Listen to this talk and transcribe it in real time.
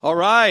All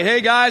right.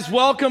 Hey, guys,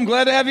 welcome.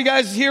 Glad to have you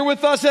guys here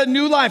with us at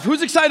New Life.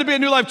 Who's excited to be at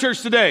New Life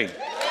Church today?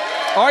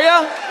 Are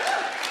ya?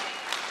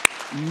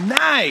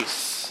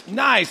 Nice.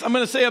 I'm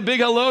going to say a big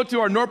hello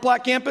to our North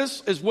Platte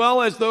campus, as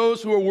well as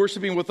those who are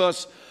worshiping with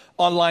us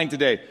online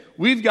today.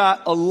 We've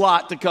got a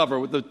lot to cover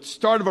with the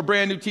start of a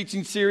brand new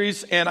teaching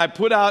series, and I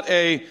put out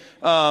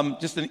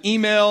just an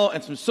email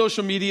and some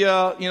social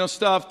media,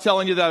 stuff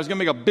telling you that I was going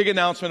to make a big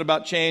announcement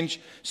about change.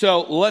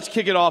 So let's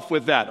kick it off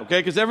with that, okay?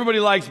 Because everybody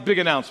likes big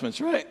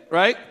announcements,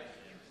 right?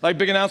 Like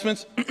big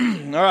announcements?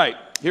 All right,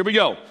 here we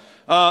go.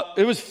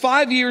 It was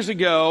 5 years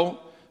ago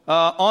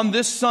on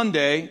this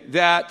Sunday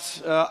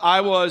that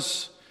I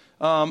was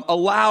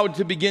allowed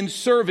to begin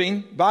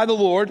serving by the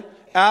Lord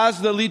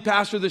as the lead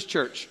pastor of this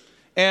church.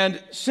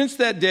 And since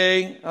that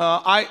day,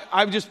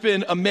 I've just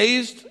been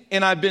amazed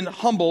and I've been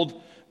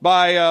humbled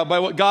by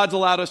what God's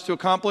allowed us to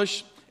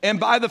accomplish and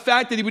by the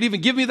fact that He would even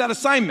give me that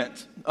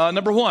assignment,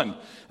 number one.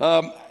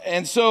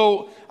 And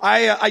so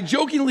I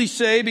jokingly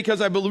say,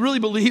 because I really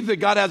believe that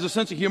God has a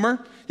sense of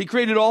humor, He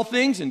created all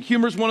things, and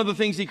humor is one of the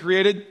things He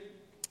created.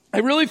 I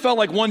really felt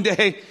like one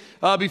day,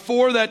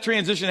 before that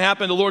transition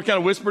happened, the Lord kind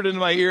of whispered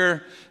into my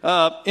ear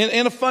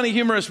in a funny,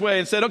 humorous way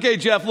and said, okay,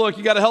 Jeff, look,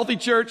 you got a healthy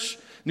church.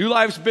 New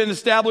Life's been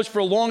established for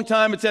a long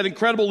time. It's had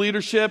incredible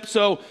leadership.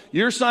 So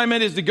your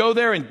assignment is to go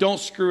there and don't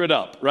screw it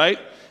up, right?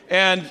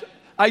 And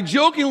I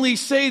jokingly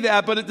say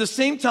that, but at the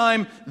same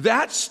time,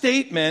 that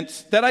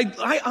statement that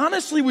I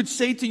honestly would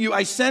say to you,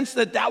 I sense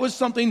that was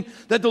something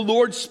that the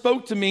Lord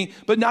spoke to me,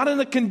 but not in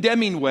a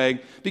condemning way,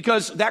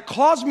 because that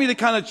caused me to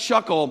kind of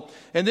chuckle.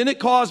 And then it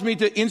caused me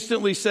to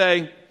instantly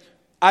say,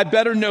 I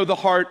better know the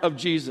heart of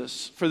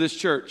Jesus for this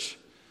church,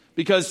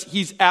 because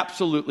He's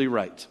absolutely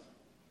right.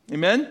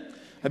 Amen?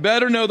 I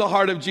better know the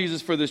heart of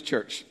Jesus for this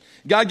church.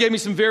 God gave me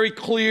some very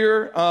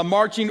clear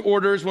marching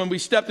orders when we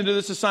stepped into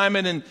this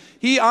assignment, and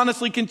He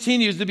honestly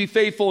continues to be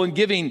faithful in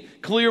giving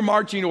clear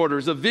marching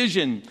orders of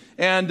vision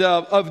and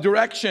of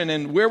direction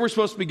and where we're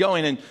supposed to be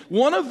going. And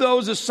one of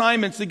those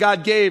assignments that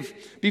God gave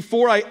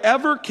before I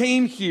ever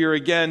came here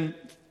again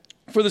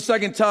for the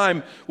second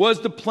time was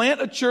to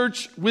plant a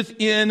church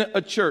within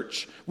a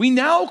church. We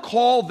now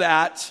call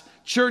that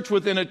church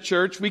within a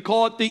church. We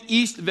call it the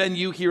East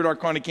Venue here at our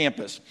Kearney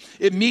campus.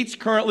 It meets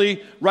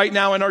currently right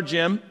now in our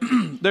gym.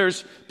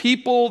 There's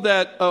people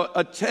that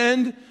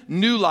attend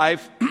New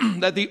Life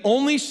that the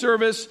only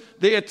service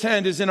they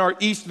attend is in our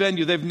East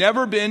Venue. They've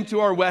never been to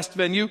our West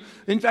Venue.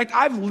 In fact,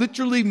 I've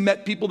literally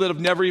met people that have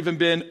never even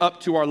been up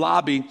to our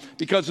lobby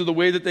because of the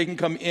way that they can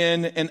come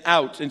in and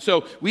out. And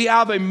so we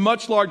have a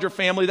much larger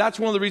family. That's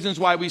one of the reasons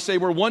why we say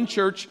we're one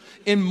church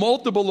in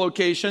multiple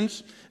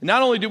locations.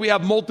 Not only do we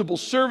have multiple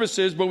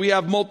services, but we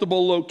have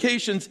multiple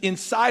locations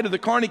inside of the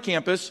Kearney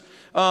campus.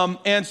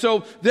 And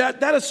so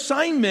that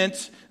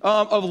assignment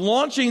of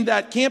launching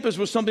that campus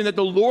was something that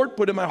the Lord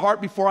put in my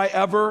heart before I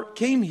ever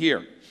came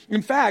here.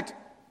 In fact,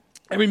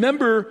 I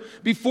remember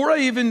before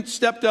I even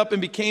stepped up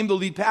and became the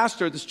lead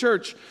pastor at this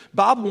church,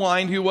 Bob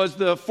Wine, who was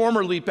the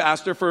former lead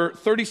pastor for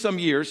 30-some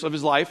years of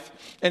his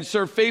life and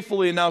served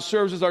faithfully and now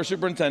serves as our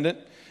superintendent,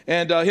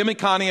 and him and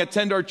Connie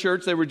attend our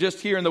church. They were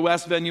just here in the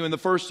West Venue in the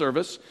first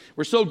service.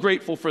 We're so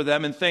grateful for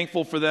them and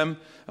thankful for them.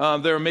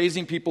 They're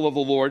amazing people of the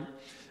Lord.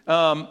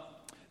 I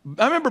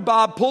remember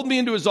Bob pulled me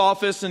into his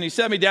office and he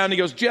sat me down and he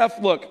goes,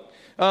 Jeff, look,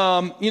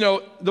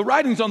 the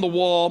writing's on the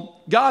wall.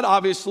 God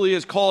obviously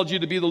has called you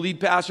to be the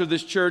lead pastor of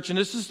this church, and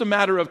it's just a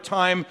matter of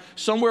time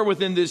somewhere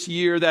within this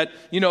year that,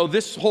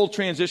 this whole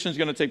transition is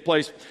going to take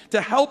place.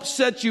 To help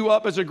set you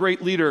up as a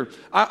great leader,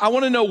 I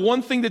want to know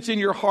one thing that's in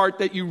your heart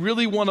that you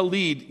really want to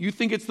lead. You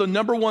think it's the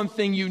number one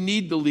thing you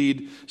need to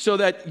lead so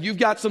that you've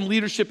got some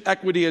leadership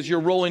equity as you're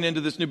rolling into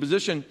this new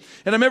position.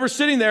 And I remember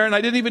sitting there, and I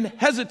didn't even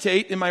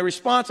hesitate in my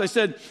response. I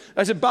said,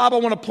 Bob, I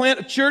want to plant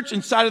a church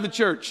inside of the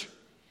church.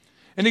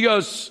 And he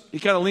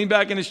kind of leaned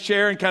back in his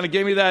chair and kind of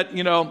gave me that,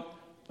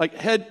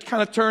 head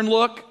kind of turn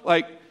look,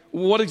 like,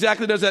 what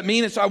exactly does that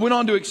mean? And so I went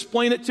on to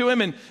explain it to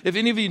him. And if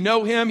any of you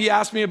know him, he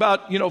asked me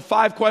about,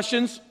 5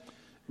 questions,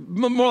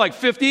 more like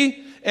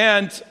 50.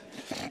 And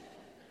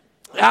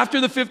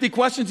after the 50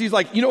 questions, he's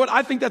like, you know what?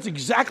 I think that's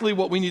exactly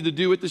what we need to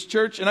do at this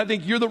church. And I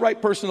think you're the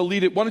right person to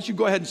lead it. Why don't you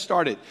go ahead and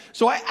start it?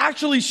 So I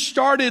actually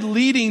started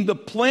leading the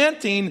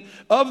planting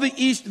of the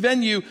East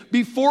Venue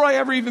before I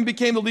ever even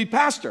became the lead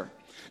pastor.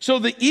 So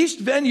the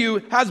East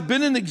Venue has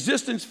been in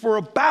existence for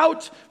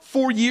about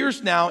 4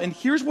 years now, and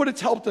here's what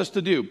it's helped us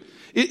to do.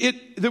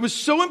 It was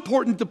so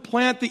important to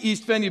plant the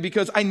East Venue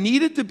because I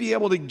needed to be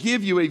able to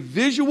give you a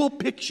visual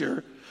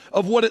picture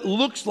of what it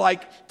looks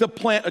like to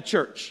plant a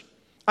church.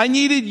 I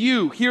needed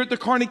you here at the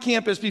Kearney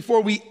campus before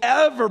we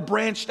ever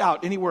branched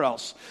out anywhere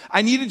else.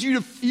 I needed you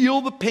to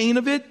feel the pain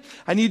of it.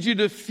 I needed you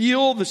to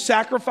feel the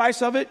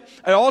sacrifice of it.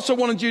 I also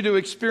wanted you to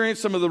experience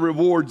some of the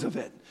rewards of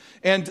it.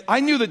 And I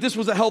knew that this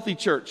was a healthy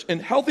church,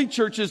 and healthy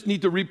churches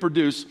need to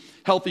reproduce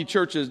healthy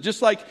churches.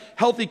 Just like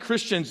healthy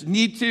Christians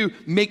need to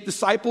make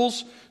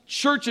disciples,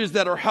 churches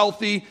that are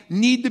healthy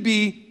need to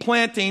be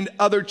planting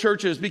other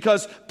churches,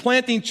 because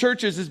planting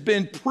churches has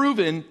been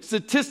proven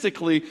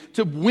statistically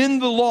to win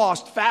the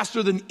lost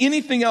faster than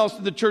anything else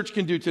that the church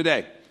can do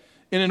today.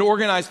 in an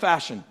organized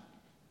fashion,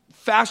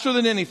 faster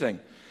than anything.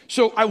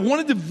 So I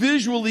wanted to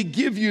visually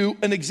give you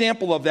an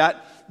example of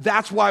that.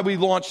 That's why we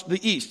launched the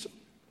East.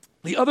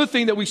 The other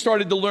thing that we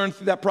started to learn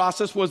through that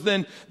process was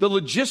then the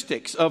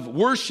logistics of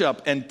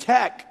worship and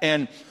tech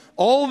and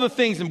all of the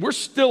things. And we're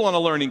still on a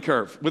learning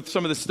curve with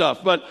some of this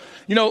stuff. But,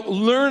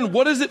 learn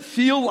what does it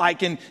feel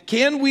like, and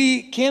can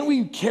we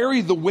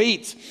carry the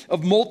weight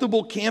of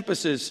multiple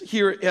campuses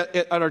here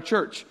at our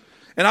church?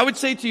 And I would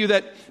say to you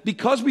that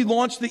because we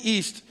launched the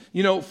East,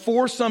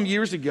 some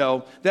years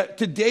ago, that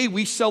today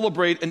we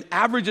celebrate an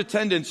average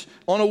attendance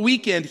on a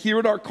weekend here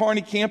at our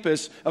Kearney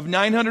campus of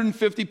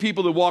 950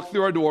 people that walk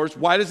through our doors.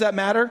 Why does that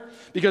matter?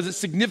 Because it's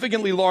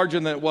significantly larger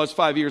than it was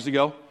 5 years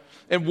ago.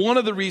 And one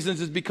of the reasons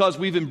is because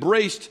we've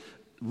embraced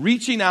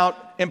reaching out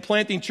and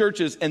planting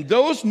churches. And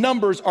those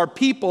numbers are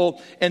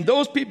people, and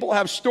those people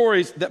have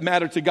stories that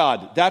matter to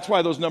God. That's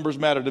why those numbers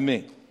matter to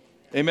me.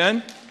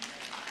 Amen?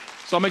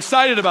 So I'm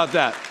excited about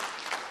that.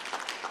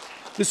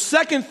 The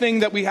second thing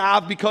that we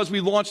have, because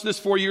we launched this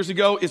 4 years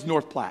ago, is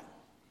North Platte.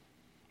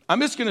 I'm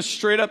just going to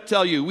straight up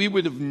tell you, we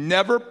would have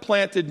never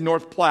planted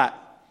North Platte.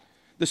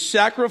 The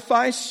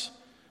sacrifice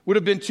would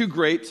have been too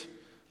great.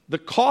 The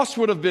cost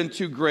would have been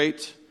too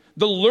great.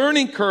 The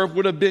learning curve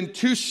would have been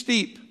too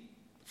steep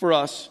for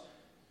us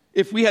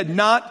if we had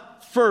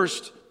not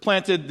first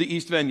planted the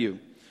East venue.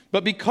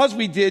 But because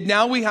we did,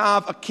 now we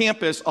have a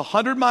campus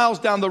 100 miles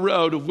down the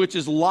road, of which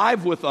is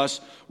live with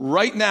us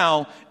right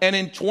now. And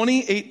in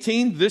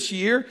 2018, this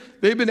year,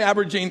 they've been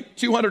averaging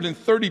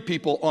 230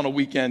 people on a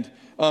weekend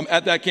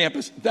at that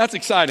campus. That's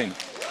exciting.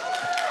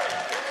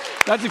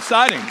 That's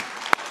exciting.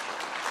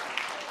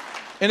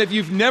 And if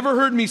you've never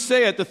heard me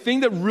say it, the thing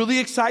that really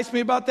excites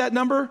me about that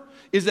number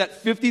is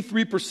that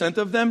 53%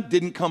 of them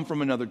didn't come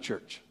from another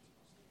church.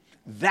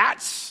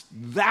 That's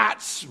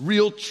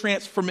real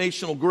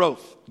transformational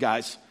growth,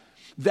 guys.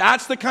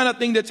 That's the kind of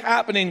thing that's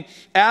happening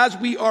as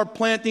we are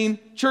planting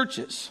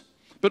churches.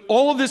 But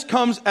all of this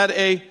comes at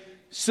a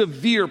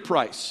severe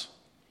price.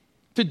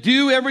 To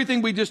do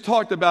everything we just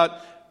talked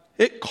about,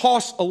 it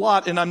costs a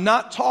lot. And I'm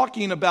not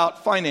talking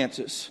about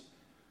finances.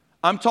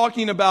 I'm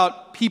talking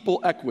about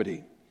people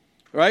equity,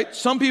 right?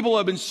 Some people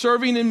have been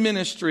serving in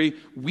ministry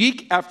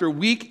week after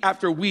week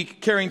after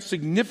week, carrying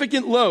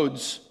significant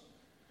loads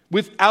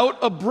without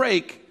a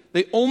break.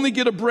 They only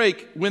get a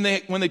break when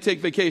they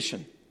take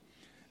vacation.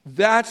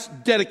 That's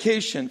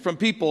dedication from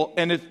people.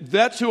 And if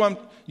that's who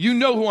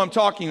who I'm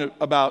talking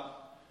about,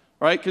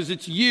 right? Because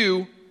it's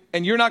you,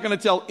 and you're not going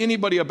to tell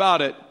anybody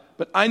about it,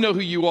 but I know who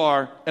you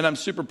are, and I'm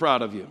super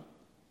proud of you.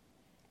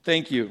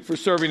 Thank you for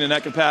serving in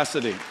that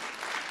capacity.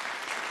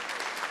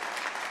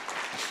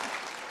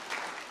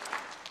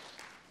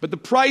 But the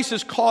price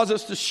has caused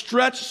us to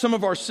stretch some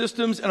of our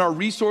systems and our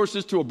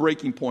resources to a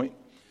breaking point.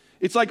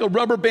 It's like a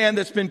rubber band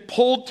that's been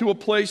pulled to a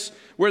place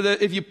where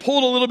if you pull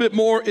it a little bit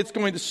more, it's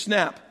going to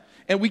snap.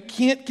 And we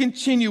can't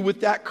continue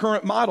with that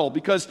current model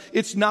because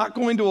it's not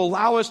going to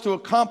allow us to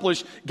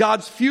accomplish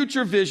God's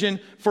future vision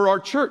for our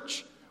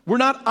church. We're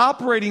not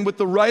operating with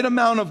the right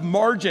amount of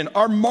margin.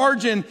 Our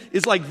margin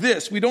is like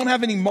this. We don't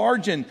have any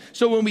margin.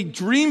 So when we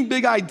dream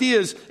big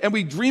ideas and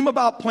we dream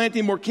about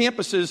planting more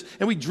campuses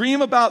and we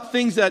dream about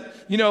things that,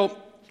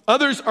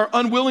 others are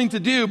unwilling to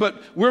do,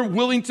 but we're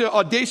willing to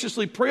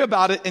audaciously pray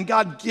about it, and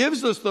God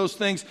gives us those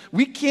things,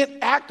 we can't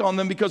act on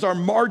them because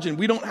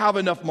we don't have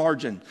enough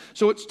margin.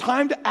 So it's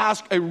time to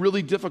ask a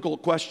really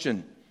difficult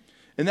question,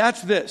 and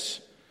that's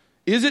this.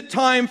 Is it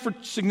time for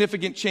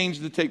significant change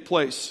to take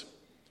place?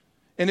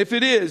 And if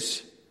it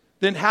is,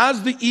 then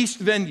has the East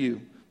venue,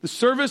 the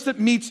service that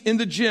meets in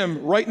the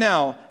gym right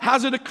now,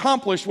 has it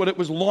accomplished what it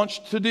was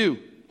launched to do?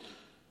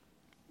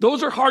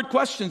 Those are hard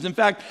questions. In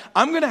fact,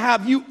 I'm going to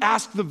have you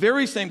ask the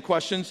very same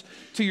questions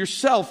to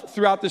yourself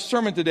throughout this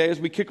sermon today as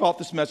we kick off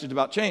this message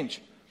about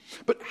change.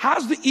 But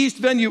has the East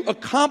venue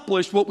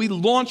accomplished what we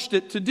launched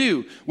it to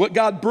do? What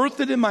God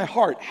birthed it in my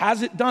heart,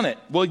 has it done it?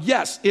 Well,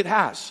 yes, it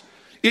has.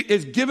 It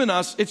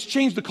has it's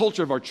changed the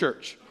culture of our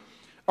church.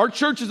 Our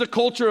church is a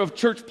culture of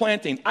church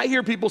planting. I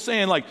hear people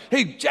saying like,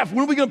 hey, Jeff,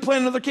 when are we going to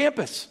plant another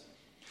campus?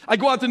 I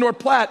go out to North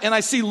Platte and I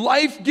see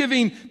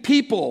life-giving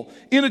people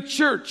in a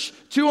church,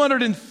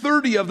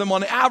 230 of them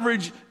on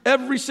average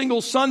every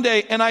single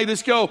Sunday. And I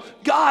just go,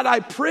 God, I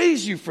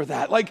praise you for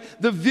that.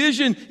 Like the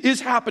vision is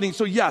happening.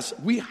 So yes,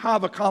 we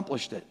have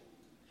accomplished it.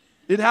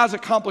 It has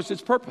accomplished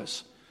its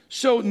purpose.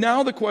 So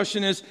now the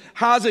question is,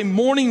 has a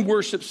morning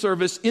worship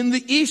service in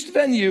the East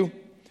venue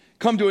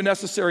come to a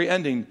necessary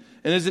ending?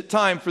 And is it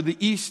time for the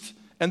East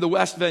and the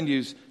West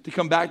venues to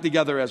come back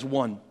together as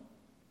one?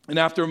 And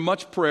after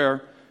much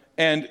prayer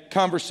and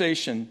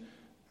conversation,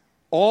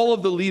 all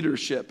of the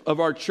leadership of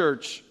our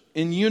church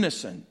in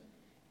unison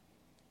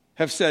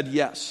have said,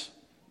 yes,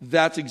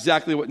 that's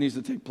exactly what needs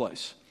to take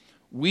place.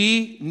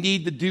 We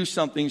need to do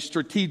something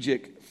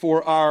strategic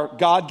for our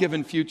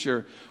God-given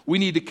future. We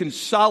need to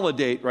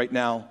consolidate right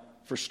now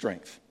for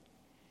strength.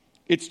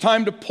 It's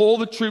time to pull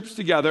the troops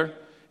together.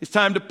 It's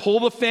time to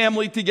pull the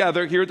family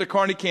together here at the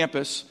Kearney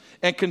campus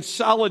and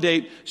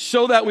consolidate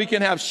so that we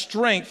can have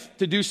strength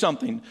to do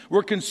something.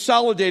 We're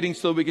consolidating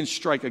so we can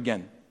strike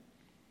again.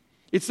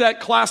 It's that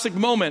classic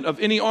moment of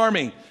any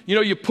army. You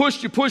know, you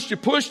pushed,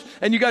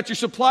 and you got your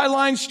supply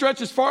lines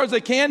stretched as far as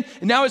they can,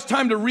 and now it's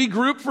time to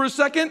regroup for a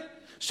second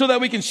so that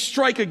we can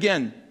strike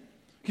again.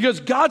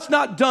 Because God's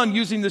not done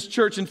using this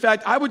church. In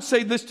fact, I would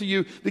say this to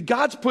you, that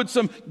God's put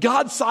some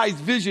God-sized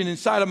vision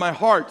inside of my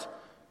heart.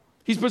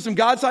 He's put some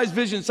God-sized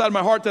vision inside of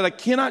my heart that I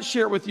cannot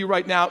share with you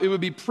right now. It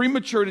would be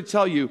premature to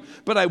tell you,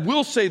 but I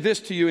will say this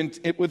to you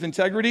with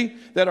integrity,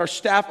 that our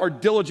staff are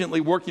diligently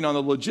working on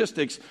the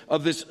logistics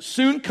of this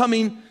soon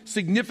coming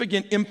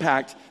significant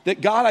impact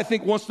that God, I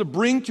think, wants to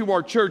bring to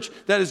our church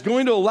that is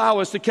going to allow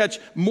us to catch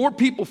more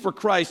people for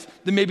Christ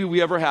than maybe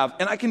we ever have.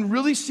 And I can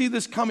really see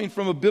this coming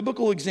from a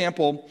biblical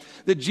example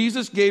that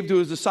Jesus gave to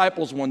his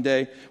disciples one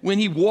day when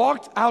he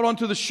walked out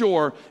onto the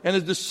shore and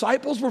his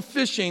disciples were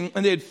fishing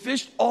and they had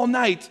fished all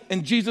night,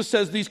 and Jesus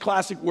says these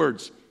classic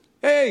words,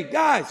 "Hey,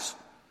 guys,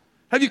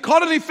 have you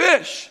caught any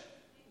fish?"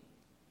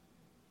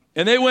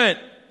 And they went,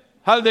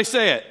 how did they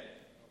say it?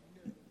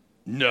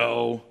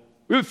 "No,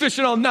 we've been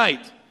fishing all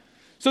night."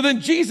 So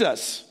then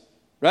Jesus,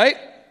 right?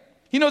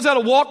 He knows how to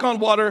walk on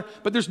water,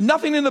 but there's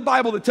nothing in the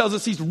Bible that tells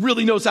us he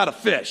really knows how to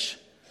fish.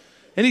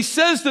 And he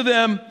says to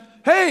them,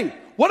 "Hey,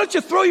 why don't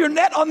you throw your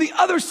net on the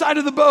other side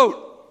of the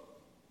boat?"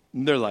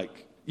 And they're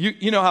like,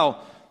 you know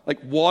how like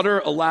water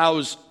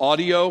allows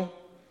audio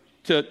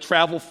to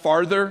travel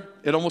farther?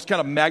 It almost kind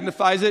of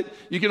magnifies it.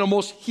 You can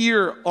almost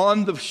hear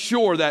on the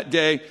shore that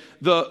day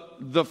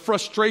the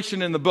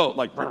frustration in the boat.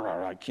 Like,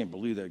 "I can't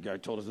believe that guy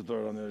told us to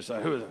throw it on the other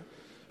side.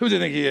 Who do you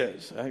think he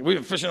is? We've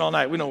been fishing all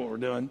night. We know what we're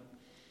doing."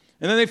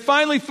 And then they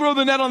finally throw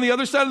the net on the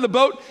other side of the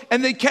boat,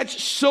 and they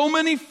catch so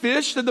many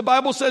fish that the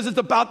Bible says it's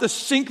about to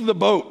sink the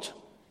boat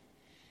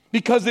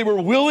because they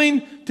were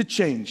willing to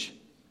change.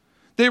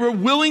 They were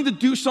willing to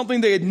do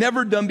something they had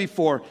never done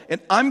before. And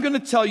I'm going to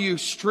tell you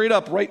straight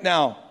up right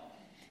now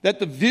that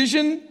the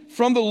vision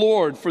from the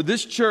Lord for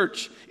this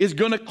church is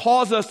going to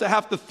cause us to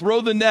have to throw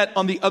the net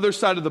on the other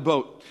side of the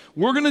boat.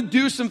 We're going to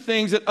do some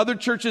things that other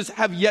churches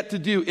have yet to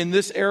do in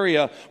this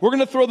area. We're going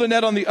to throw the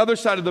net on the other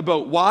side of the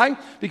boat. Why?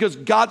 Because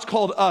God's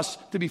called us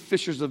to be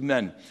fishers of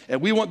men.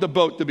 And we want the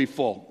boat to be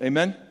full.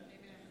 Amen?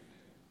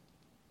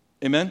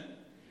 Amen? Amen?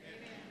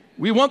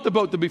 We want the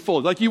boat to be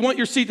full. Like you want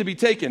your seat to be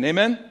taken.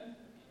 Amen?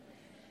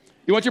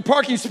 You want your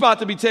parking spot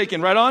to be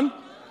taken. Right on?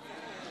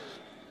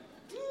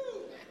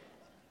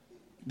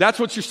 That's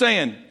what you're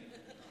saying.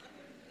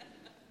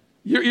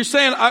 You're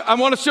saying, I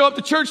want to show up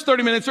to church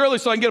 30 minutes early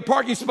so I can get a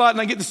parking spot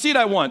and I get the seat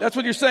I want. That's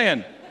what you're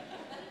saying.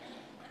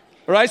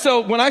 All right,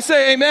 so when I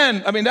say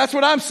amen, I mean, that's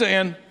what I'm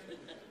saying.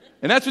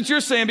 And that's what you're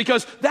saying,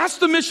 because that's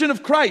the mission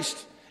of Christ.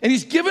 And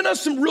he's given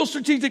us some real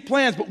strategic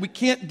plans, but we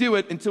can't do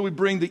it until we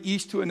bring the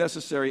east to a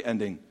necessary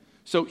ending.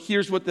 So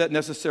here's what that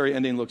necessary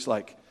ending looks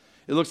like.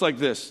 It looks like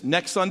this.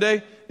 Next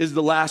Sunday is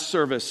the last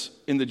service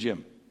in the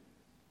gym.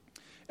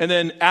 And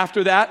then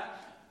after that,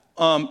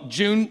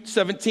 June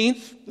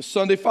 17th, the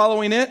Sunday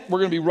following it, we're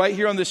going to be right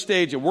here on this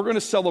stage, and we're going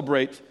to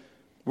celebrate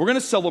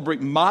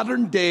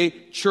modern day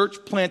church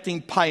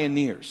planting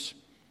pioneers.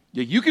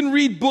 Yeah, you can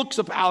read books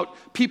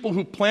about people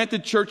who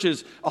planted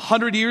churches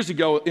 100 years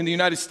ago in the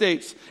United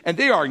States, and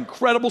they are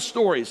incredible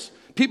stories.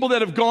 People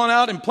that have gone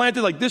out and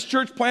planted, like this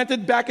church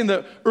planted back in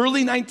the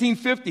early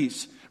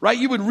 1950s. Right?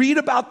 You would read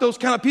about those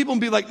kind of people and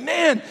be like,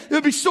 man, it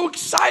would be so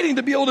exciting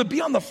to be able to be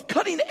on the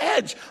cutting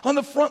edge, on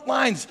the front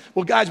lines.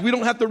 Well, guys, we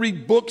don't have to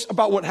read books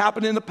about what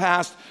happened in the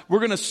past. We're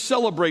going to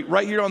celebrate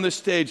right here on this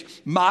stage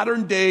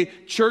modern day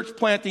church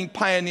planting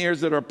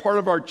pioneers that are part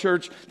of our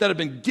church that have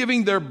been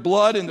giving their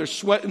blood and their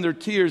sweat and their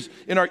tears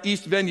in our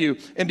East venue.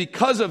 And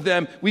because of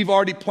them, we've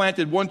already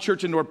planted one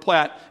church in North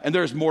Platte, and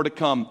there's more to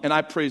come. And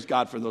I praise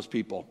God for those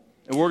people.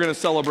 And we're going to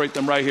celebrate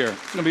them right here.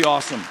 It's going to be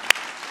awesome.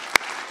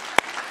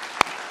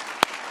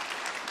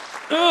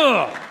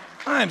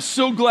 I am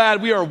so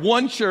glad we are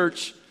one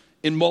church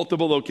in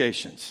multiple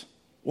locations.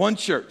 One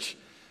church.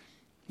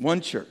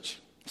 One church.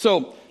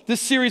 So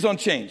this series on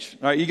change,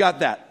 all right, you got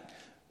that.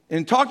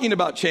 In talking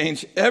about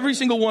change, every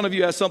single one of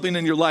you has something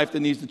in your life that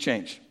needs to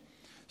change.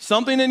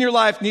 Something in your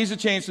life needs to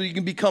change so you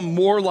can become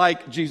more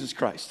like Jesus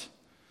Christ.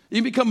 You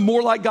can become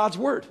more like God's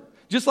Word.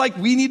 Just like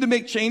we need to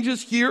make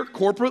changes here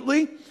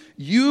corporately,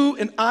 you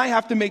and I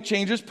have to make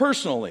changes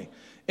personally.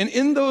 And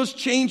in those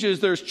changes,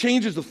 there's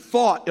changes of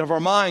thought of our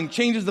mind,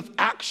 changes of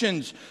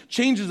actions,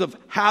 changes of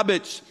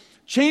habits,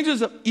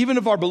 changes of even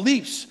of our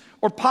beliefs,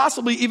 or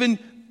possibly even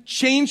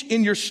change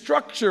in your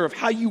structure of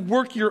how you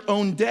work your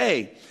own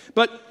day.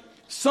 But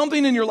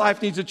something in your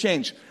life needs to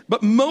change.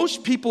 But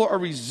most people are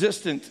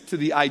resistant to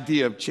the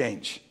idea of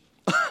change.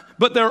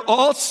 But they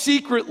all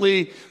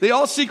secretly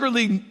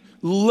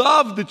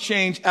love the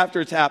change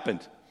after it's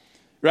happened,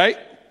 right?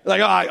 Like,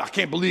 oh, I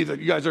can't believe that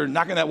you guys are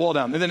knocking that wall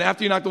down. And then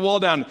after you knock the wall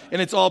down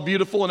and it's all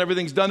beautiful and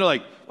everything's done, they're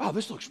like, wow,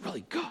 this looks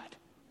really good.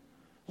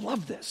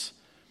 Love this.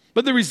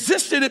 But they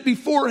resisted it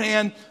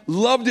beforehand,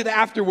 loved it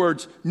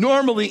afterwards,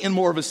 normally in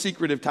more of a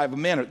secretive type of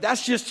manner.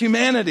 That's just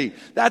humanity.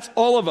 That's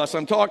all of us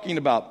I'm talking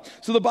about.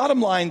 So the bottom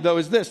line, though,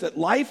 is this, that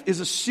life is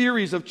a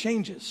series of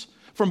changes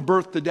from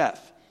birth to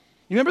death.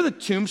 You remember the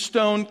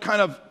tombstone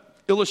kind of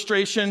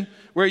illustration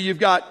where you've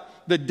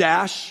got the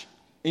dash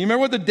And you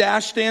remember what the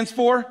dash stands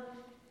for?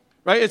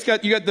 Right?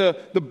 You got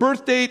the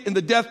birth date and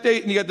the death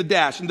date, and you got the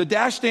dash. And the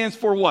dash stands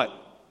for what?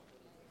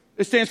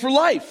 It stands for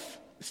life.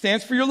 It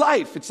stands for your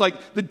life. It's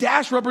like the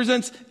dash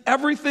represents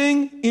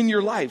everything in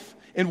your life.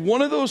 And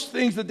one of those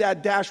things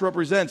that dash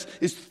represents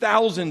is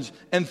thousands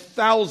and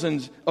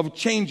thousands of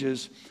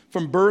changes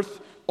from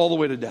birth all the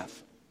way to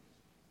death.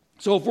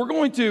 So if we're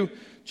going to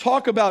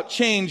talk about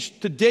change,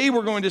 today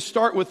we're going to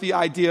start with the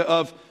idea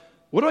of,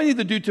 what do I need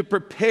to do to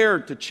prepare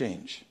to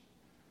change?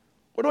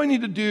 What do I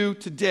need to do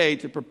today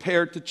to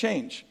prepare to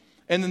change?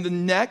 And in the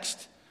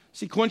next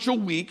sequential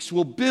weeks,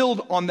 we'll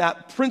build on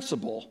that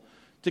principle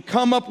to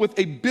come up with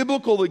a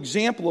biblical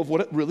example of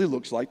what it really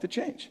looks like to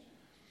change.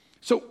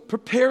 So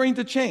preparing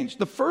to change.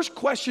 The first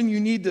question you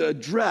need to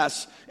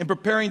address in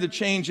preparing to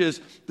change is,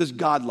 does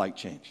God like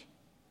change?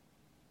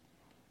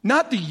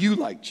 Not do you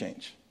like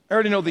change? I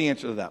already know the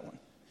answer to that one.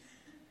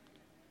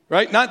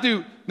 Right? Not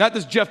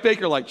does Jeff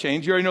Baker like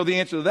change? You already know the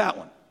answer to that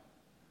one.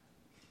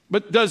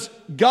 But does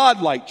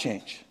God like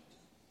change?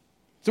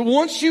 So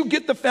once you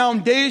get the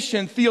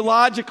foundation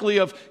theologically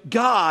of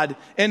God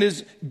and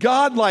is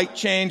God like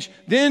change,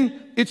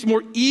 then it's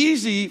more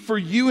easy for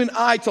you and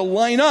I to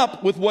line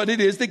up with what it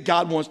is that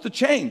God wants to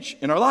change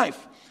in our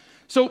life.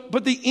 So,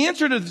 but the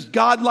answer to this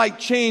God like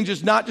change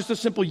is not just a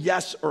simple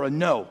yes or a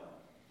no.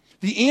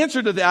 The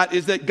answer to that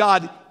is that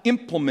God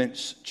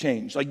implements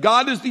change. Like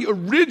God is the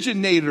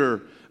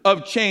originator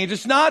of change.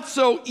 It's not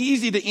so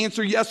easy to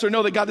answer yes or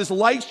no that God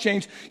likes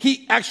change.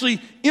 He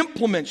actually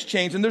implements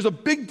change. And there's a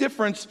big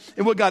difference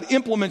in what God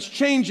implements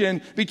change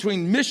in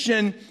between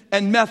mission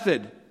and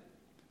method.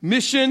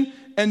 Mission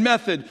and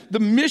method. The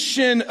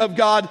mission of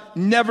God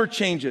never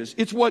changes.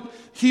 It's what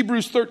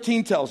Hebrews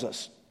 13 tells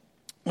us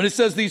when it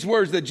says these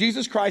words, that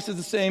Jesus Christ is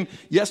the same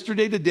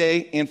yesterday,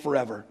 today, and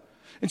forever.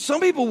 And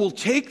some people will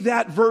take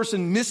that verse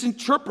and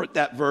misinterpret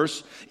that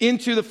verse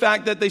into the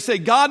fact that they say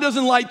God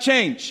doesn't like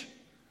change.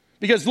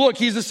 Because look,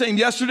 he's the same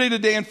yesterday,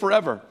 today, and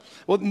forever.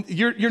 Well,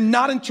 you're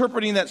not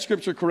interpreting that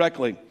scripture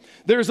correctly.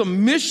 There's a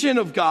mission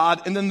of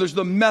God, and then there's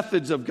the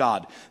methods of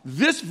God.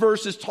 This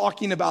verse is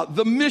talking about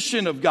the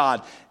mission of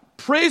God.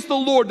 Praise the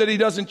Lord that he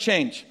doesn't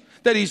change,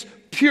 that he's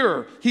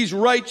pure, he's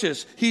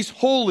righteous, he's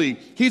holy,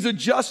 he's a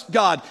just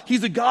God.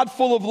 He's a God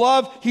full of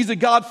love, he's a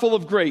God full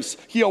of grace.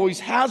 He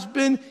always has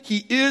been,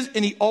 he is,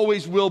 and he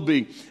always will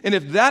be. And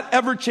if that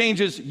ever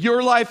changes,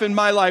 your life and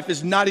my life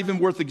is not even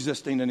worth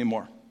existing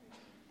anymore.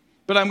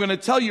 But I'm going to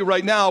tell you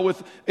right now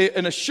with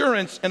an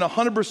assurance and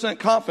 100%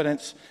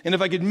 confidence, and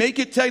if I could make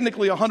it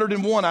technically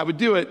 101, I would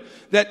do it,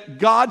 that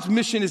God's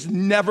mission is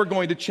never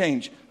going to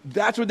change.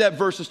 That's what that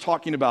verse is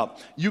talking about.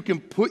 You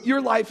can put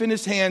your life in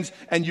his hands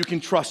and you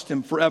can trust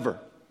him forever.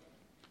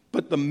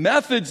 But the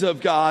methods of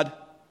God,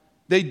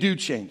 they do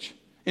change.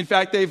 In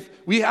fact,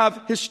 we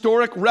have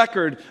historic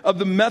record of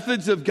the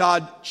methods of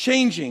God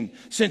changing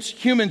since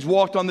humans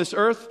walked on this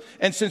earth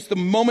and since the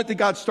moment that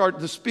God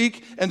started to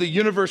speak and the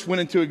universe went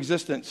into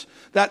existence.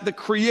 That the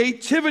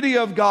creativity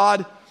of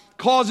God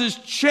causes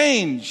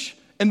change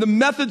and the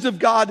methods of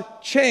God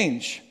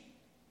change.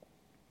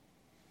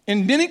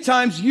 And many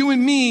times you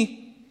and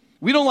me,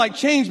 we don't like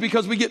change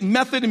because we get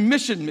method and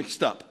mission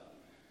mixed up.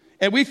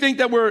 And we think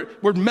that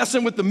we're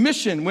messing with the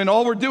mission when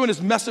all we're doing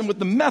is messing with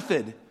the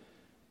method.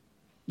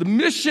 The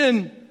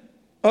mission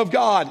of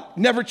God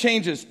never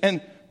changes.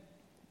 And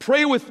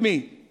pray with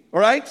me, all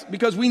right?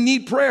 Because we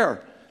need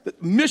prayer. The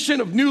mission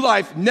of New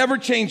Life never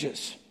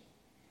changes.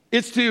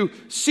 It's to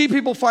see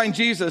people find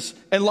Jesus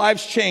and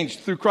lives changed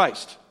through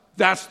Christ.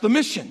 That's the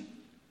mission.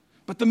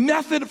 But the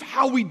method of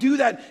how we do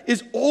that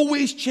is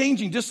always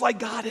changing, just like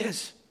God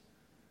is.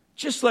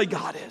 Just like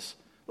God is.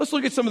 Let's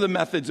look at some of the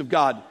methods of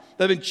God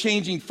that have been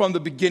changing from the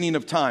beginning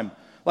of time.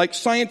 Like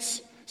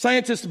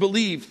Scientists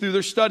believe through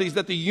their studies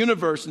that the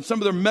universe and some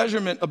of their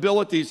measurement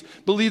abilities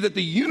believe that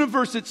the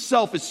universe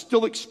itself is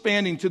still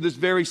expanding to this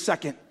very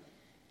second.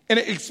 And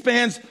it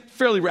expands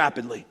fairly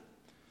rapidly.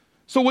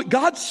 So what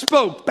God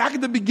spoke back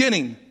at the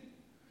beginning,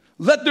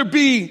 let there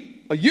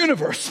be a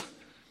universe,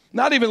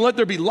 not even let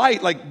there be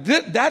light. Like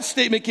that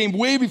statement came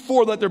way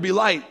before let there be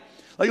light.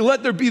 Like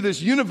let there be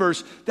this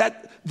universe,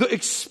 that the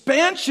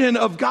expansion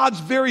of God's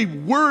very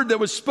word that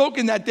was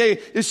spoken that day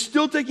is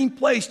still taking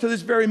place to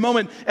this very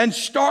moment. And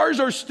stars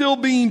are still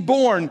being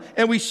born,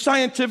 and we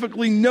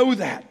scientifically know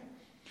that.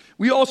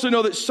 We also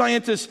know that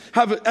scientists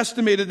have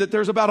estimated that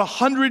there's about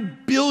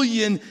 100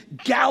 billion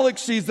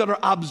galaxies that are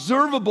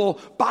observable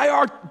by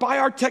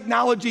our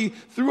technology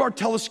through our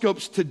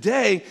telescopes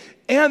today.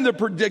 And they're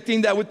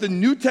predicting that with the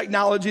new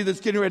technology that's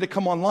getting ready to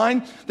come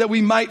online, that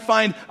we might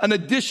find an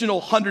additional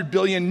 100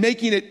 billion,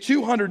 making it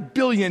 200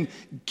 billion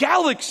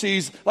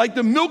galaxies like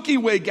the Milky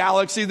Way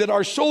galaxy that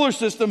our solar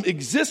system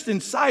exists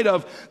inside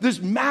of,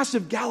 this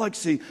massive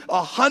galaxy.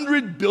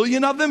 100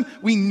 billion of them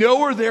we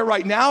know are there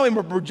right now, and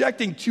we're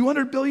projecting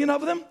 200 billion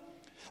of them.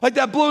 Like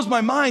that blows my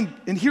mind,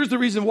 and here's the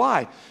reason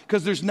why.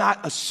 Because there's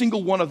not a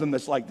single one of them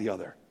that's like the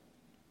other.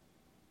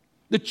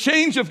 The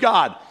change of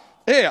God.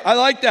 Hey, I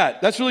like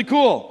that. That's really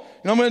cool.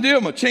 You know what I'm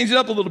going to change it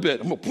up a little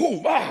bit. I'm going to,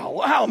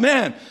 wow,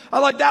 man. I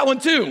like that one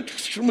too.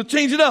 I'm going to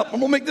change it up.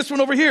 I'm going to make this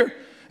one over here.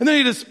 And then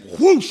he just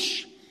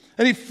whoosh,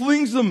 and he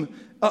flings them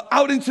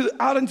out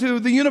into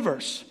the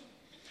universe.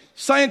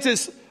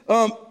 Scientists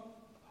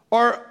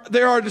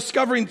are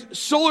discovering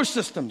solar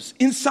systems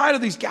inside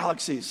of these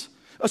galaxies.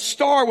 A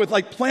star with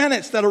like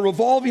planets that are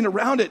revolving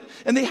around it.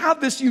 And they have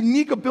this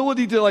unique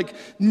ability to like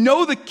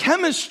know the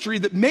chemistry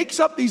that makes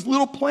up these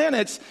little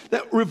planets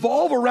that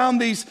revolve around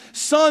these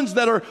suns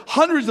that are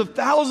hundreds of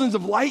thousands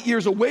of light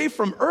years away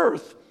from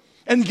Earth.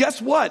 And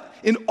guess what?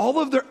 In all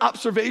of their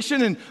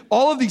observation and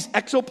all of these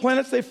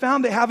exoplanets they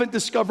found, they haven't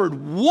discovered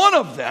one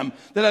of them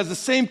that has the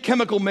same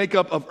chemical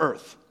makeup of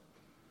Earth.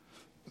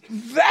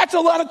 That's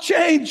a lot of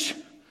change.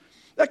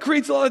 That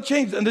creates a lot of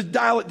change. And just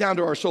dial it down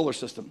to our solar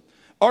system.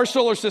 Our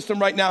solar system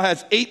right now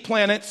has 8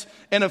 planets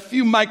and a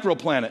few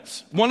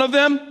microplanets. One of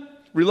them,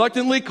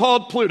 reluctantly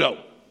called Pluto.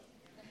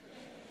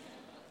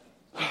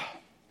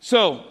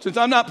 So, since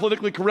I'm not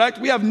politically correct,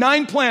 we have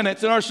 9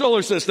 planets in our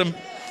solar system.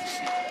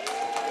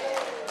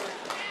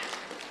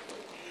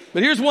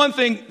 But here's one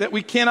thing that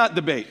we cannot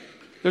debate.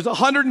 There's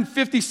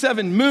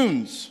 157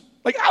 moons.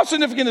 Like, how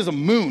significant is a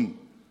moon?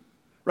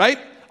 Right?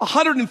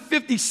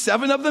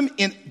 157 of them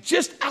in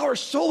just our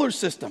solar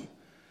system.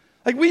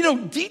 Like, we know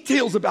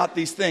details about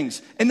these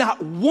things, and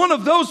not one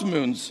of those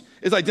moons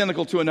is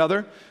identical to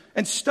another.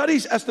 And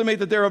studies estimate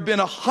that there have been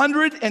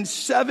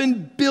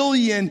 107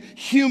 billion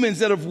humans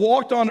that have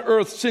walked on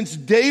Earth since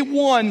day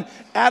one,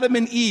 Adam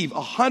and Eve.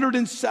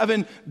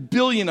 107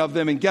 billion of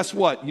them. And guess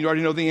what? You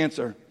already know the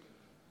answer.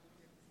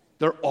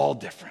 They're all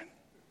different.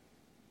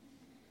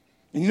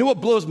 And you know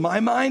what blows my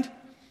mind?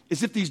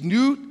 Is if these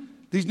new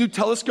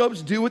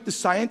telescopes do what the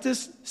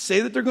scientists say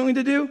that they're going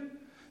to do,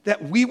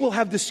 that we will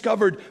have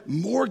discovered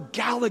more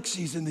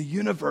galaxies in the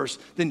universe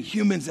than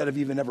humans that have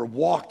even ever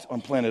walked on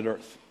planet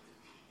Earth.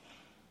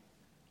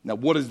 Now,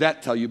 what does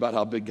that tell you about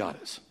how big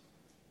God is?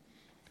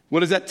 What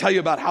does that tell you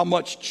about how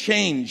much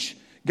change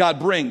God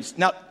brings?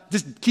 Now,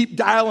 just keep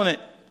dialing it,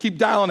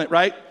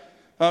 right?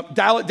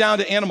 Dial it down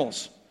to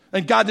animals.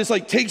 And God just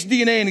like takes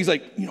DNA and he's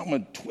like, I'm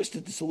going to twist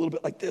it just a little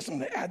bit like this. I'm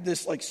going to add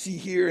this like C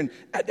here and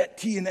add that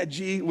T and that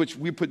G, which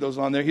we put those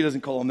on there. He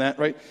doesn't call them that,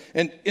 right?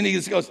 And he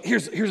just goes,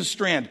 here's a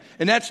strand.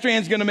 And that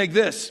strand's going to make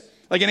this,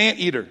 like an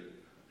anteater.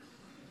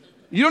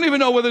 You don't even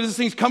know whether this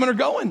thing's coming or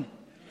going.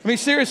 I mean,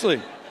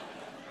 seriously.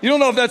 You don't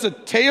know if that's a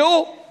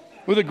tail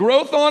with a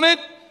growth on it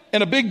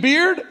and a big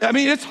beard. I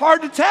mean, it's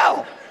hard to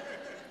tell.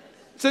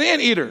 It's an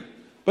anteater.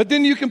 But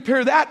then you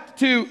compare that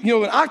to,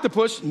 an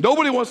octopus.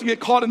 Nobody wants to get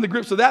caught in the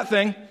grips of that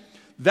thing.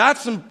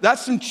 That's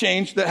some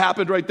change that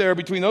happened right there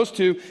between those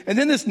two. And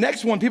then this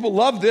next one, people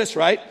love this,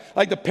 right?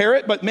 Like the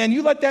parrot. But man,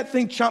 you let that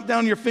thing chomp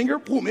down your finger,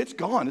 boom, it's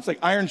gone. It's like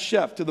Iron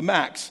Chef to the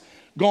max.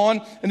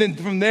 Gone. And then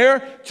from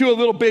there to a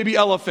little baby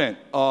elephant.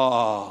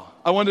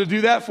 I wanted to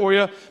do that for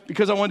you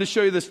because I wanted to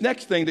show you this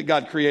next thing that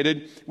God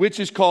created,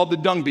 which is called the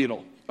dung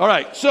beetle. All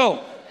right, so,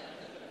 and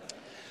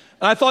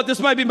I thought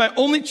this might be my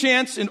only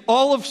chance in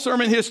all of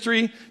sermon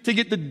history to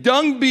get the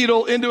dung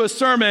beetle into a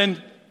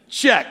sermon.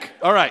 Check.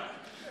 All right,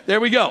 there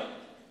we go.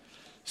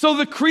 So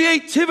the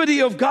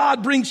creativity of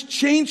God brings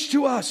change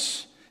to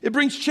us. It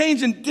brings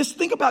change. And just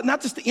think about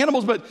not just the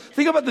animals, but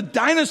think about the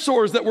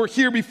dinosaurs that were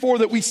here before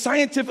that we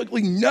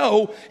scientifically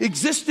know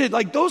existed.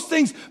 Like those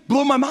things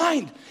blow my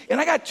mind.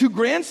 And I got 2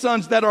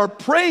 grandsons that are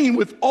praying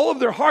with all of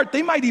their heart.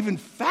 They might even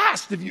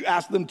fast if you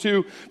ask them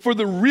to for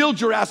the real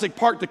Jurassic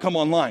Park to come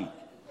online.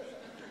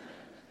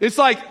 It's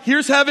like,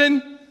 here's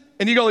heaven.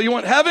 And you go, you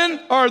want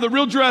heaven or the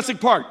real Jurassic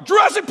Park?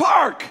 Jurassic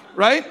Park,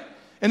 right?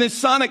 And then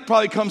Sonic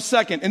probably comes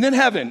second. And then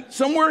heaven,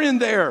 somewhere in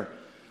there.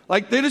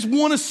 Like they just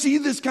want to see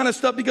this kind of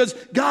stuff because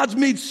God's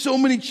made so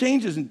many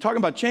changes. And talking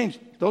about change,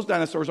 those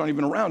dinosaurs aren't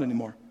even around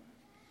anymore.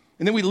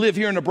 And then we live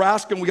here in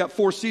Nebraska and we got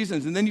 4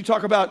 seasons. And then you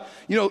talk about,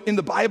 in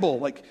the Bible,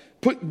 like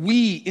put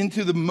we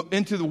into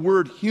the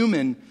word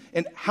human.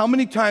 And how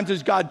many times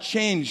has God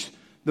changed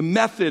the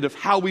method of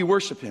how we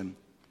worship him?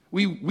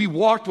 We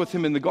walked with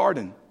him in the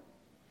garden.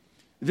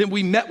 Then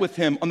we met with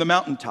him on the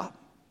mountaintop.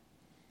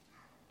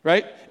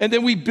 Right? And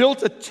then we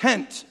built a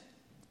tent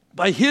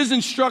by his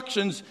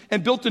instructions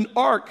and built an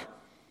ark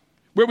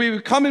where we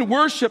would come and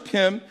worship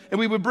him and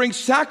we would bring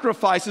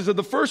sacrifices of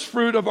the first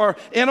fruit of our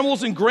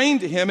animals and grain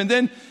to him. And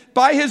then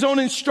by his own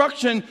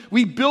instruction,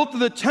 we built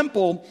the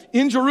temple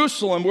in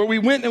Jerusalem where we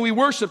went and we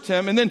worshiped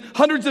him. And then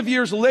hundreds of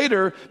years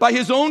later, by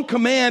his own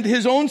command,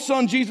 his own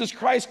son, Jesus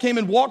Christ, came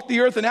and walked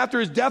the earth. And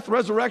after his death,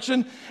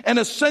 resurrection, and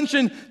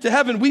ascension to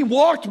heaven, we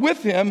walked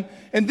with him.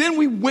 And then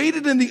we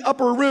waited in the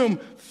upper room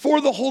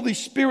for the Holy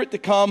Spirit to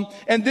come.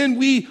 And then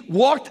we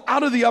walked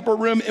out of the upper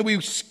room and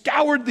we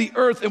scoured the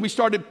earth and we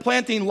started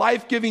planting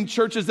life-giving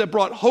churches that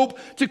brought hope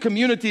to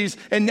communities.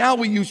 And now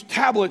we use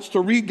tablets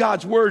to read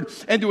God's word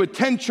and to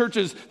attend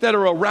churches that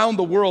are around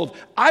the world.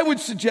 I would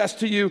suggest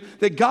to you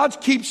that God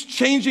keeps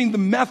changing the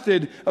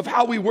method of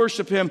how we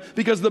worship him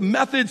because the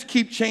methods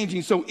keep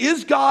changing. So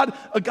is God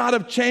a God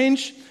of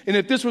change? And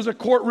if this was a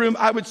courtroom,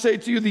 I would say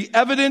to you, the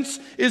evidence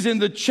is in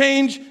the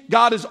change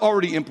God has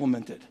already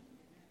implemented.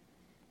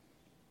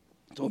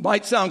 So it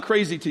might sound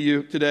crazy to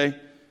you today,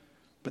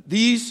 but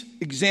these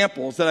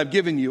examples that I've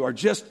given you are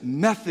just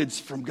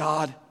methods from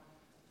God,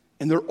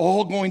 and they're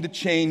all going to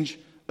change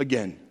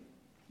again.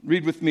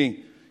 Read with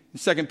me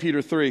in 2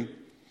 Peter 3.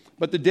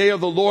 But the day of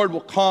the Lord will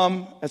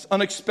come as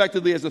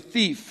unexpectedly as a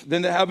thief.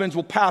 Then the heavens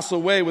will pass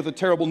away with a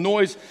terrible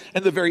noise,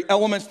 and the very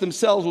elements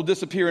themselves will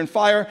disappear in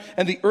fire,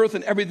 and the earth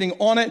and everything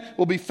on it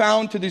will be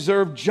found to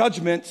deserve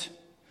judgment.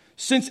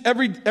 Since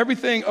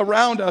everything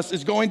around us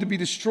is going to be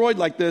destroyed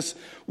like this,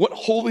 what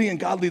holy and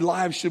godly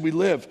lives should we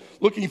live?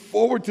 Looking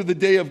forward to the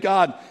day of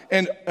God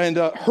and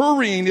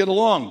hurrying it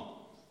along.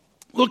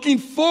 Looking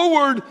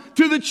forward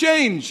to the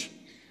change.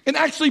 And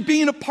actually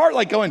being a part,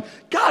 like going,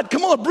 God,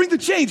 come on, bring the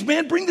change,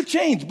 man, bring the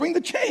change, bring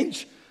the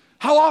change.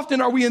 How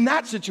often are we in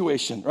that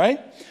situation, right?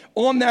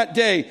 On that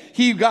day,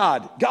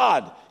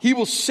 God, he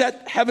will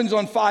set heavens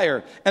on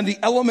fire and the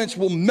elements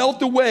will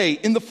melt away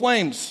in the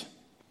flames.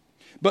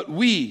 But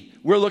we're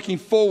looking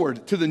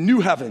forward to the new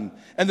heaven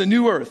and the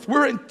new earth.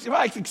 We're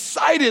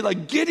excited,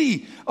 like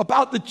giddy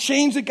about the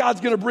change that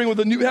God's going to bring with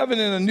a new heaven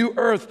and a new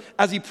earth,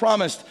 as he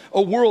promised,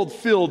 a world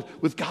filled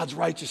with God's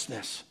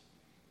righteousness.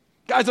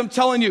 Guys, I'm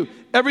telling you,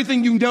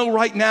 everything you know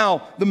right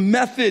now, the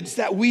methods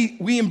that we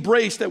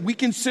embrace, that we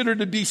consider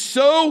to be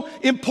so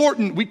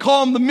important, we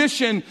call them the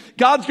mission,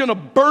 God's going to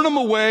burn them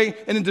away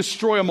and then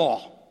destroy them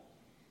all.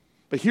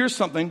 But here's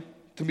something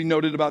to be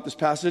noted about this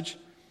passage.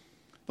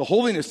 The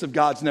holiness of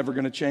God's never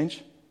going to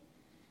change.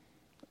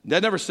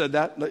 That never said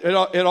that.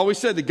 It always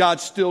said that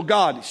God's still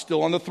God. He's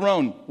still on the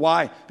throne.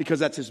 Why? Because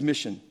that's his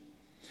mission.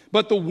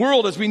 But the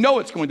world, as we know,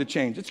 it's going to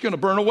change. It's going to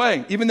burn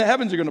away. Even the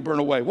heavens are going to burn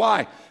away.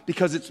 Why?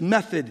 Because it's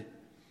method.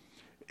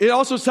 It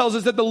also tells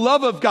us that the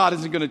love of God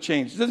isn't going to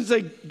change. It doesn't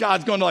say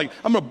God's going to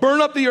I'm going to burn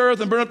up the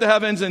earth and burn up the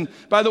heavens. And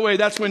by the way,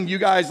 that's when you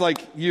guys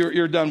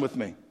you're done with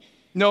me.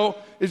 No,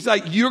 it's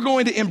like you're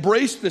going to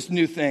embrace this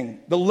new thing.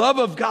 The love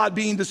of God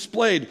being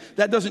displayed,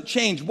 that doesn't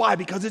change. Why?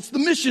 Because it's the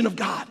mission of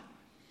God.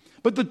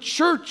 But the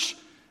church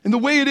and the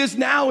way it is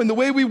now and the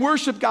way we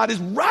worship God is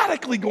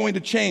radically going to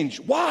change.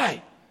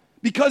 Why?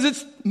 Because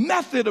it's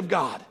method of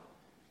God.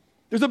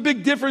 There's a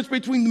big difference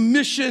between the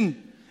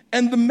mission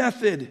and the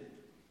method.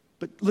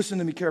 But listen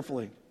to me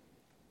carefully.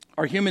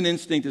 Our human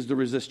instinct is to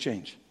resist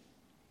change.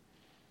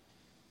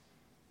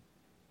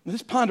 Now,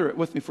 just ponder it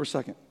with me for a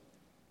second.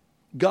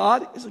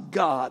 God is a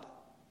God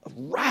of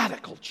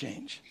radical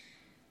change.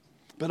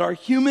 But our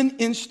human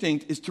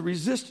instinct is to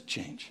resist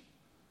change.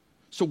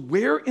 So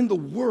where in the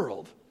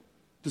world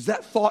does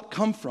that thought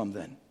come from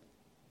then?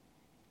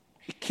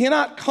 It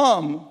cannot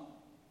come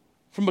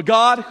from a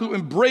God who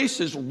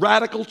embraces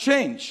radical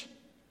change.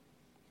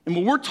 And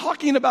when we're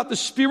talking about the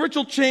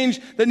spiritual change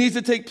that needs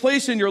to take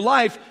place in your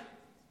life,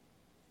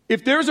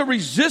 if there's a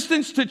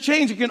resistance to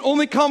change, it can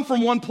only come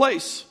from one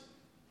place.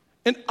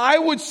 And I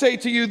would say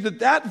to you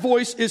that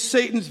voice is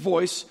Satan's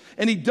voice,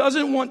 and he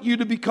doesn't want you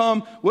to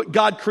become what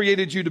God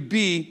created you to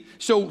be.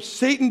 So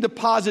Satan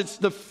deposits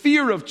the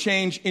fear of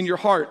change in your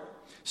heart.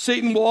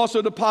 Satan will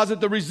also deposit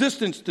the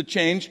resistance to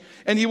change,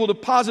 and he will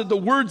deposit the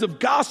words of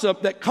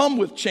gossip that come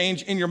with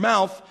change in your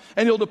mouth,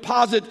 and he'll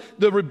deposit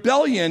the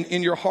rebellion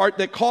in your heart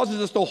that causes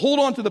us to hold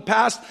on to the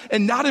past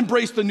and not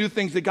embrace the new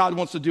things that God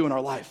wants to do in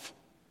our life.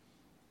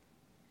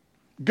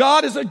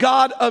 God is a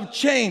God of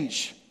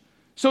change.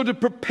 So to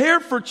prepare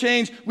for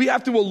change, we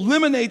have to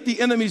eliminate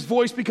the enemy's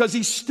voice because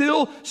he's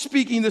still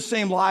speaking the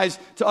same lies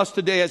to us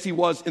today as he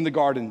was in the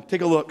garden.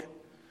 Take a look.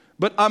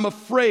 But I'm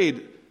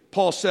afraid,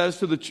 Paul says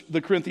to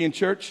the Corinthian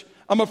church,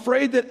 I'm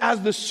afraid that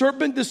as the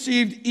serpent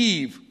deceived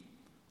Eve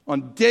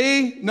on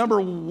day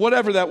number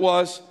whatever that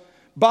was,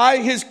 by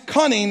his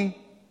cunning,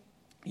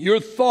 your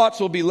thoughts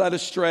will be led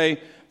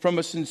astray from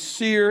a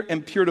sincere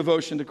and pure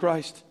devotion to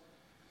Christ.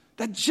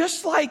 That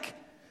just like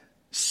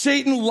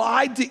Satan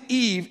lied to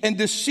Eve and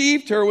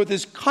deceived her with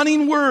his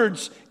cunning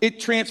words, it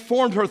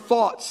transformed her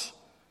thoughts.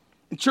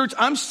 And church,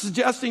 I'm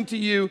suggesting to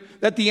you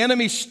that the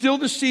enemy's still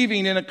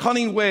deceiving in a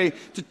cunning way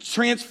to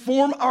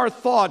transform our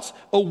thoughts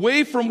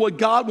away from what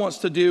God wants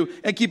to do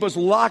and keep us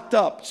locked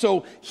up.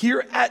 So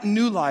here at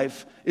New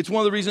Life, it's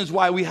one of the reasons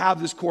why we have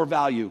this core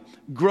value.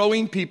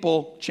 Growing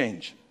people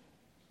change.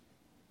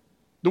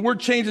 The word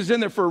change is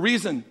in there for a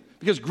reason,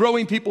 because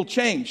growing people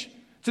change.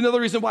 It's another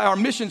reason why our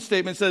mission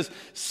statement says,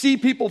 see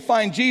people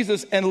find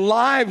Jesus and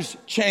lives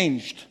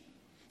changed.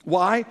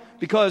 Why?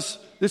 Because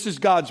this is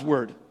God's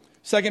word.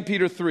 2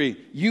 Peter 3,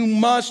 you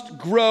must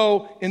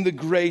grow in the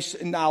grace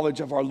and knowledge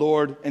of our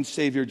Lord and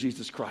Savior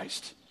Jesus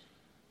Christ.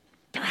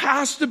 There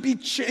has to be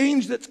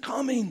change that's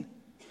coming.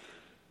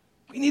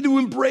 We need to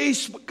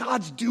embrace what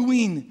God's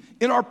doing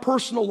in our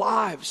personal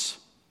lives.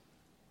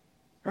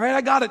 All right,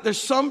 I got it.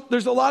 There's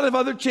a lot of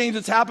other change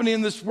that's happening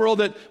in this world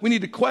that we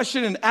need to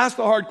question and ask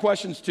the hard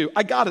questions to.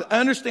 I got it. I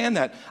understand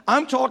that.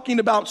 I'm talking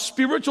about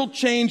spiritual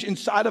change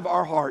inside of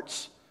our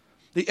hearts.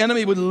 The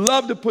enemy would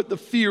love to put the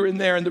fear in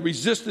there and the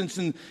resistance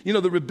and,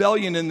 the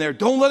rebellion in there.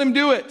 Don't let him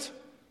do it.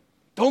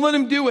 Don't let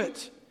him do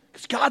it.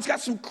 Because God's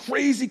got some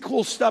crazy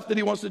cool stuff that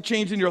he wants to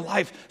change in your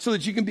life so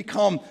that you can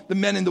become the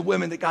men and the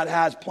women that God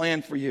has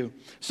planned for you.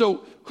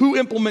 So who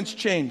implements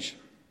change?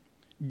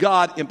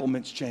 God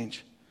implements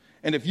change.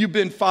 And if you've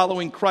been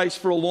following Christ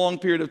for a long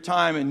period of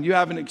time and you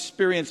haven't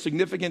experienced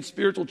significant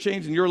spiritual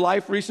change in your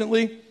life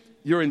recently,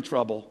 you're in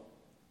trouble.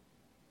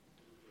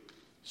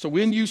 So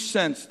when you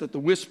sense that the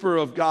whisper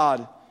of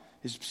God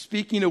is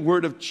speaking a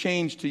word of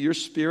change to your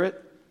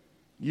spirit,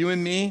 you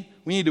and me,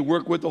 we need to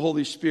work with the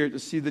Holy Spirit to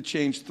see the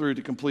change through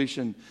to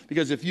completion.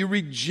 Because if you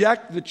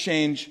reject the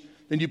change,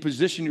 then you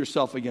position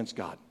yourself against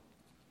God.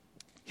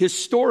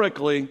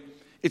 Historically,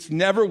 it's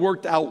never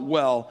worked out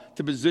well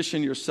to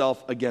position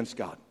yourself against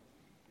God.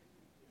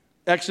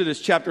 Exodus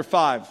chapter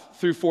 5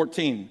 through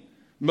 14,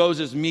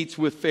 Moses meets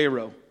with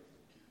Pharaoh.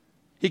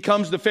 He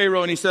comes to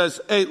Pharaoh and he says,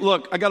 hey,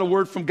 look, I got a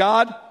word from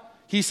God.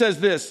 He says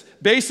this,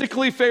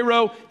 basically,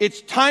 Pharaoh,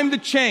 it's time to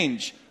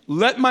change.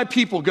 Let my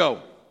people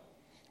go.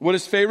 What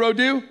does Pharaoh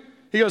do?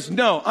 He goes,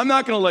 no, I'm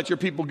not going to let your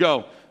people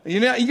go. You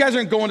guys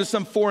aren't going to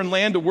some foreign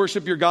land to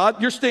worship your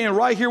God. You're staying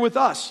right here with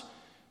us.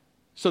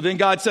 So then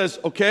God says,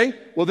 okay,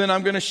 well then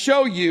I'm going to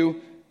show you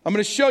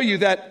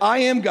that I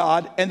am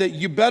God and that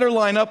you better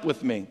line up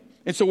with me.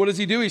 And so what does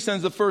he do? He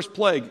sends the first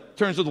plague,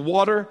 turns the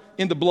water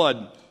into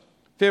blood.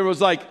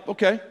 Pharaoh's like,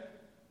 okay,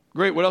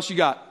 great, what else you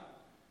got?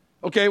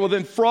 Okay, well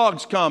then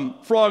frogs come.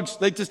 Frogs,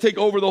 they just take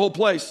over the whole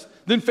place.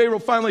 Then Pharaoh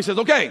finally says,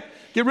 okay,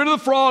 get rid of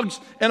the frogs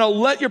and I'll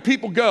let your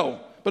people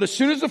go. But as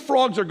soon as the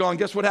frogs are gone,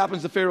 guess what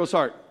happens to Pharaoh's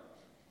heart?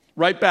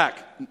 Right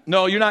back.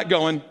 No, you're not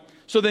going.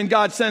 So then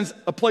God sends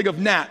a plague of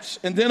gnats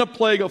and then a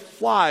plague of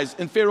flies.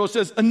 And Pharaoh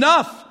says,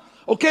 enough.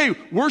 Okay,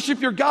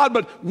 worship your God,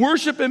 but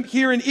worship him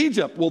here in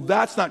Egypt. Well,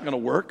 that's not going to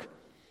work.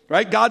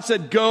 Right? God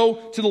said,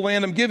 go to the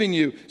land I'm giving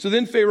you. So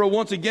then Pharaoh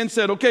once again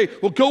said, okay,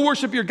 well, go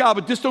worship your God,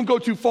 but just don't go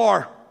too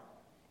far.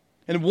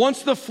 And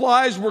once the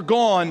flies were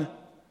gone,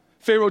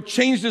 Pharaoh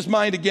changed his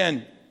mind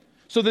again.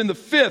 So then the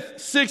 5th,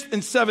 6th,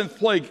 and 7th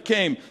plague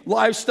came.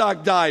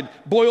 Livestock died.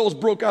 Boils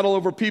broke out all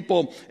over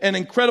people. And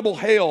incredible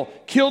hail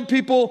killed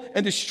people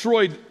and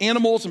destroyed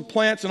animals and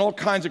plants and all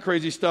kinds of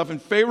crazy stuff. And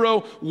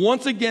Pharaoh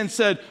once again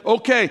said,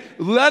 okay,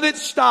 let it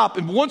stop.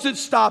 And once it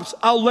stops,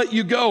 I'll let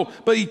you go.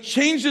 But he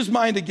changed his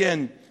mind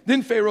again.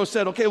 Then Pharaoh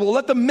said, okay, well,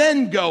 let the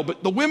men go,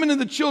 but the women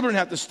and the children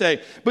have to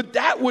stay. But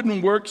that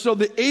wouldn't work. So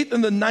the 8th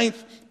and the 9th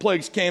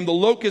plagues came, the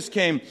locusts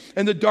came,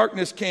 and the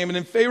darkness came. And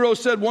then Pharaoh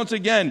said once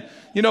again,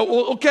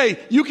 well, okay,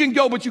 you can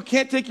go, but you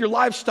can't take your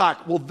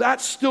livestock. Well,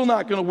 that's still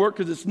not going to work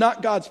because it's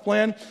not God's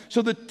plan.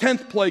 So the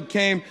 10th plague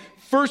came.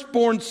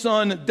 Firstborn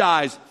son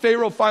dies.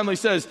 Pharaoh finally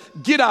says,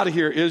 get out of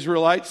here,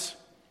 Israelites.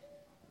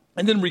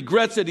 And then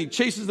regrets it. He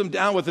chases them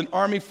down with an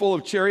army full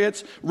of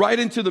chariots right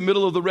into the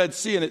middle of the Red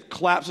Sea, and it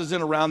collapses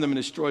in around them and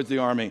destroys the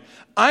army.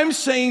 I'm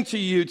saying to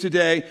you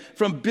today,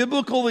 from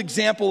biblical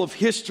example of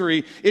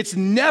history, it's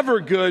never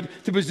good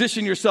to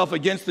position yourself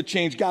against the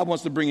change God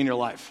wants to bring in your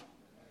life.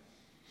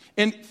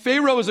 And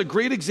Pharaoh is a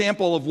great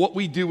example of what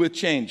we do with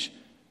change.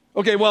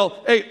 Okay,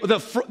 well, hey, the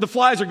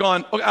flies are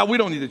gone. Okay, we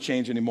don't need to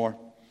change anymore.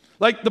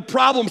 Like the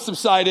problem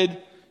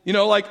subsided.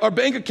 Like our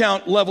bank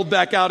account leveled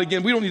back out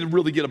again. We don't need to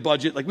really get a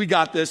budget. Like we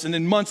got this. And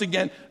then months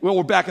again, well,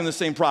 we're back in the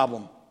same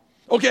problem.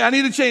 Okay, I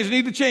need to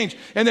change.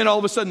 And then all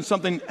of a sudden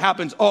something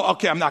happens. Oh,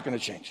 okay, I'm not going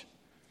to change.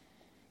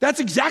 That's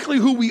exactly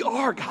who we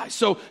are, guys.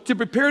 So to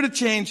prepare to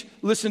change,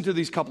 listen to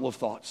these couple of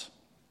thoughts.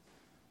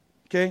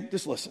 Okay,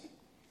 just listen.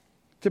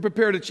 To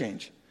prepare to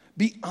change,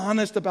 be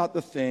honest about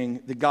the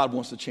thing that God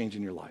wants to change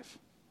in your life.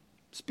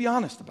 Just be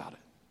honest about it.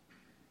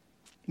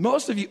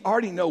 Most of you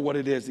already know what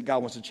it is that God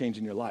wants to change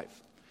in your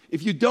life.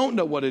 If you don't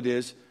know what it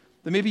is,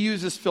 then maybe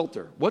use this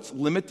filter. What's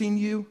limiting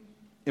you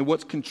and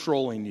what's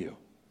controlling you?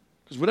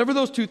 Because whatever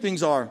those two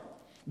things are,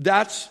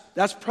 that's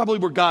probably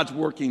where God's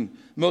working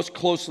most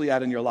closely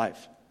at in your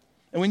life.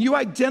 And when you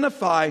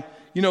identify,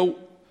 and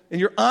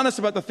you're honest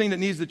about the thing that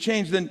needs to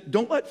change, then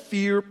don't let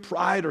fear,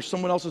 pride, or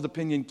someone else's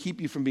opinion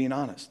keep you from being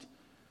honest.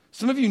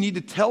 Some of you need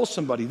to tell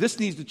somebody, this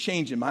needs to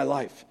change in my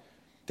life,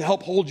 to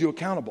help hold you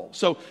accountable.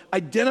 So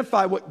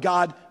identify what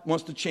God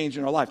wants to change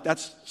in our life.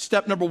 That's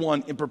step number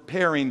 1 in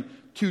preparing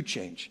to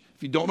change.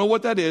 If you don't know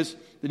what that is,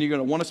 then you're going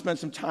to want to spend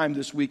some time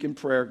this week in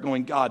prayer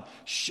going, God,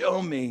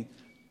 show me,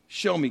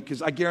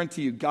 because I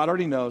guarantee you, God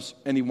already knows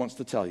and he wants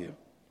to tell you.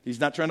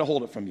 He's not trying to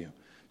hold it from you.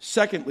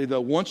 Secondly,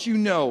 though, once you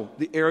know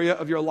the area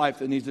of your life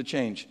that needs to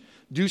change,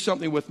 do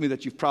something with me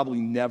that you've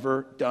probably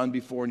never done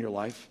before in your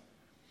life.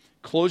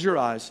 Close your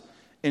eyes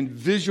and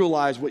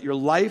visualize what your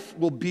life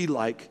will be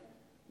like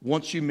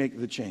once you make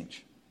the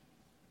change.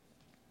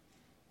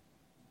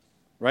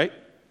 Right?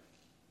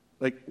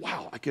 Like,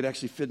 wow, I could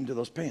actually fit into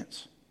those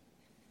pants.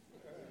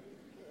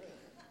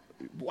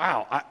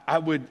 Wow, I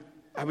would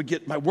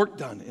get my work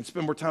done and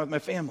spend more time with my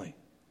family.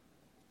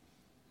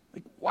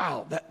 Like,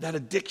 wow, that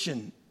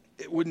addiction,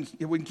 it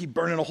wouldn't keep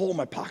burning a hole in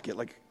my pocket.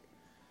 Like,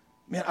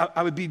 man,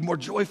 I would be more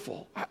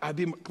joyful. I'd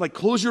be like,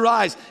 close your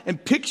eyes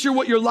and picture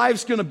what your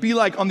life's going to be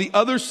like on the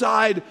other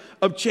side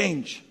of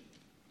change.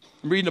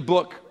 I'm reading a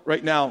book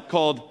right now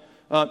called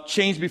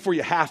Change Before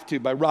You Have To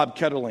by Rob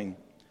Ketterling.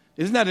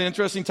 Isn't that an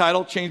interesting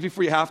title, Change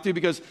Before You Have To?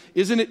 Because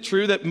isn't it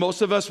true that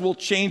most of us will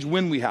change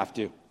when we have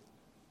to,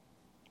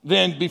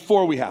 than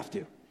before we have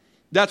to?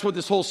 That's what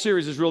this whole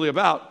series is really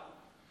about.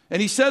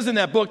 And he says in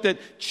that book that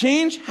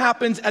change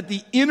happens at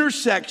the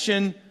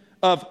intersection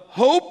of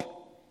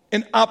hope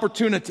and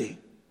opportunity.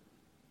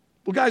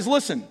 Well, guys,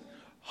 listen.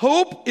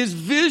 Hope is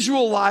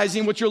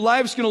visualizing what your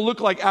life's going to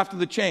look like after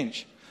the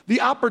change. The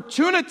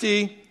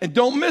opportunity, and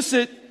don't miss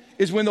it,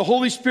 is when the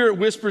Holy Spirit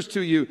whispers to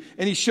you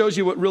and he shows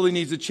you what really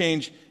needs to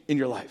change in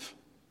your life.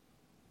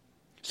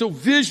 So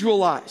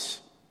visualize.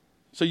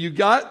 So you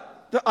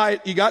got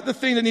the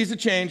thing that needs to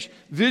change.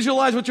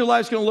 Visualize what your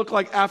life's going to look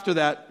like after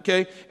that,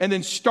 okay? And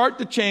then start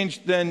the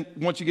change then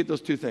once you get those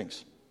two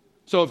things.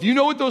 So if you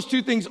know what those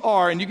two things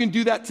are and you can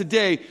do that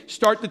today,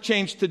 start the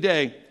change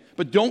today.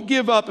 But don't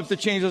give up if the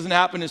change doesn't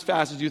happen as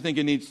fast as you think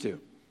it needs to.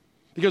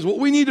 Because what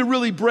we need to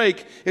really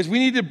break is we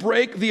need to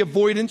break the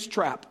avoidance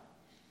trap.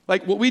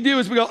 Like what we do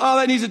is we go, oh,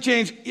 that needs to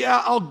change.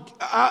 Yeah,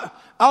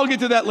 I'll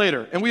get to that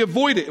later. And we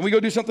avoid it and we go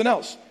do something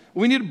else.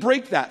 We need to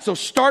break that. So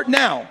start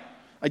now.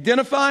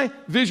 Identify,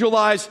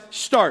 visualize,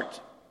 start.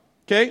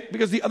 Okay?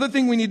 Because the other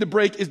thing we need to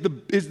break is the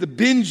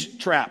binge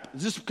trap.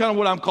 This is kind of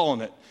what I'm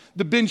calling it.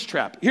 The binge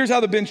trap. Here's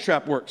how the binge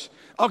trap works.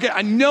 Okay,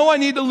 I know I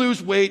need to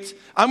lose weight.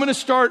 I'm going to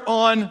start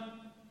on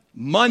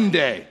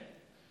Monday.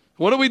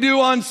 What do we do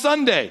on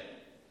Sunday?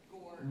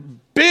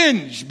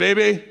 Binge,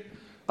 baby.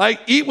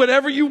 Like, eat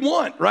whatever you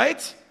want,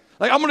 right?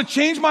 Like, I'm going to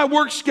change my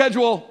work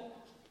schedule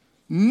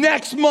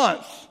next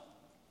month.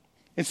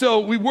 And so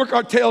we work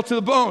our tail to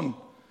the bone.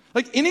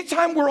 Like,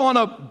 anytime we're on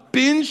a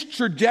binge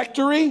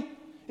trajectory,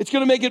 it's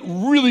going to make it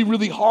really,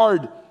 really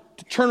hard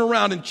to turn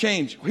around and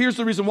change. Here's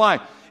the reason why.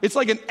 It's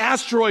like an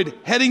asteroid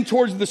heading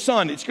towards the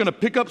sun. It's going to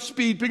pick up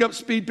speed, pick up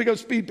speed, pick up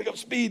speed, pick up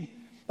speed.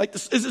 Like,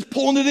 this is just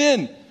pulling it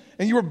in.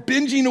 And you are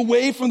binging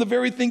away from the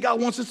very thing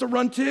God wants us to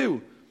run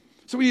to.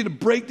 So we need to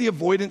break the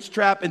avoidance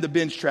trap and the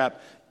binge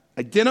trap.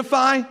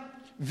 Identify,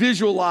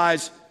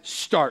 visualize,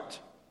 start.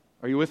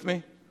 Are you with me?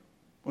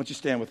 Why don't you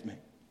stand with me?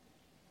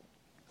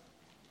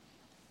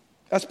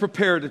 Let's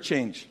prepare to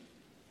change.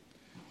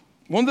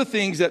 One of the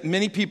things that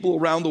many people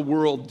around the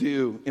world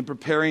do in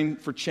preparing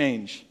for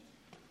change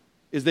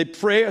is they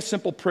pray a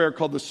simple prayer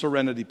called the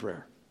Serenity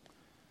Prayer.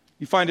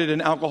 You find it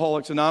in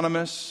Alcoholics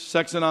Anonymous,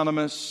 Sex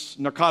Anonymous,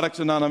 Narcotics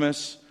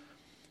Anonymous.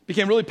 It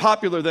became really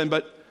popular then,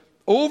 but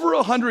over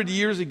 100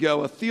 years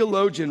ago, a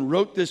theologian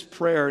wrote this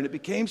prayer, and it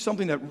became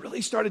something that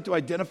really started to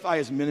identify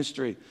as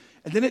ministry.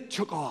 And then it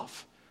took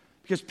off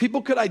because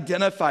people could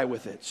identify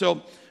with it.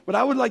 So what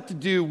I would like to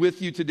do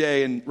with you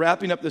today in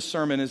wrapping up this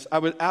sermon is I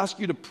would ask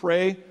you to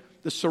pray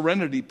the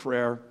Serenity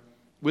Prayer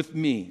with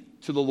me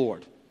to the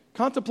Lord.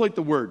 Contemplate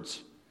the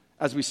words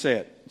as we say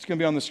it. It's going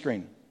to be on the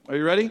screen. Are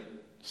you ready?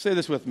 Say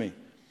this with me.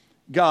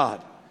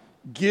 God,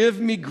 give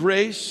me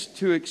grace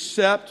to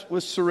accept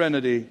with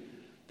serenity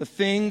the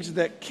things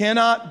that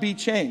cannot be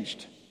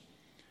changed.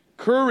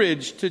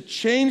 Courage to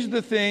change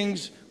the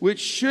things which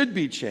should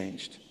be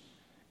changed.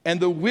 And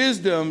the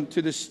wisdom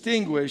to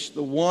distinguish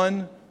the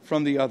one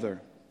from the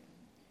other.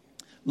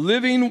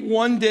 Living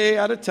one day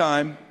at a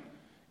time,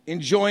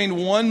 enjoying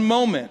one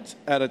moment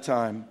at a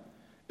time,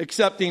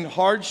 accepting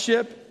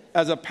hardship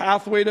as a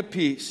pathway to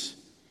peace,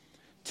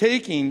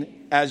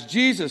 taking, as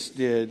Jesus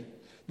did,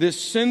 this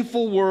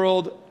sinful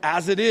world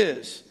as it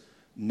is,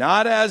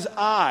 not as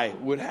I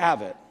would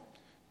have it,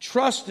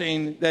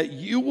 trusting that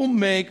you will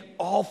make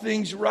all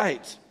things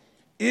right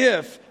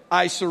if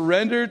I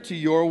surrender to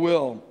your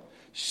will,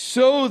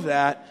 so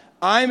that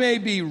I may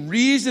be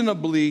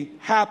reasonably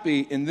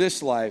happy in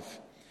this life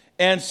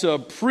and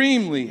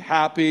supremely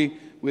happy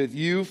with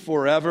you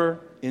forever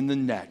in the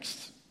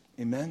next.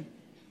 Amen?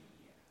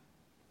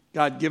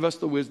 God, give us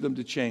the wisdom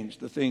to change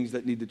the things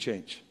that need to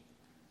change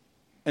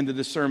and the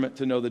discernment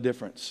to know the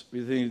difference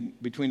between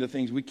the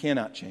things we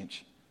cannot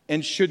change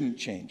and shouldn't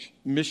change.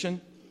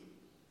 Mission,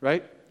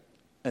 right?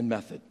 And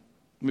method.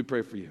 Let me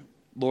pray for you.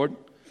 Lord,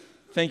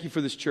 thank you for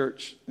this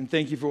church and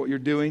thank you for what you're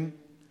doing.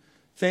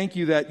 Thank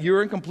you that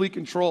you're in complete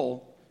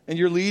control and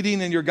you're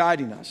leading and you're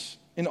guiding us.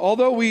 And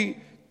although we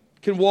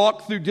can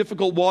walk through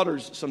difficult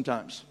waters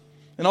sometimes,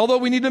 and although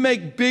we need to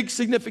make big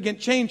significant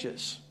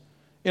changes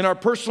in our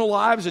personal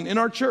lives and in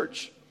our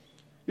church,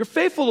 you're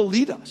faithful to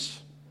lead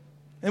us.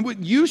 And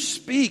when you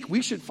speak,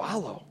 we should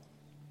follow.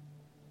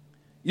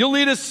 You'll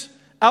lead us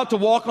out to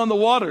walk on the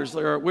waters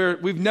where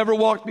we've never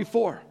walked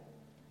before.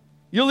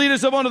 You'll lead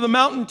us up onto the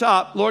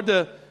mountaintop, Lord,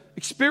 to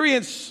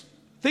experience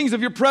things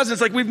of your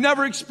presence like we've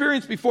never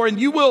experienced before. And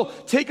you will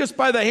take us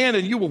by the hand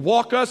and you will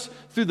walk us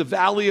through the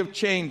valley of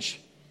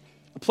change.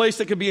 A place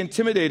that could be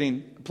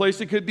intimidating, a place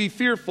that could be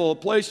fearful, a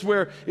place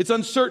where it's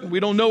uncertain. We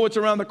don't know what's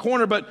around the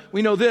corner, but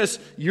we know this.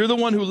 You're the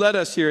one who led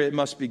us here. It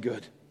must be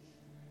good.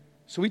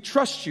 So we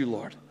trust you,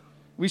 Lord.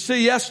 We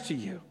say yes to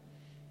you.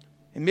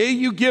 And may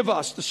you give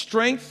us the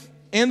strength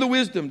and the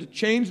wisdom to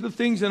change the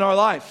things in our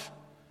life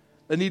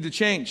that need to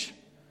change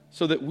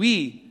so that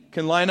we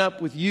can line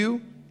up with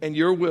you and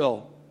your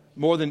will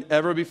more than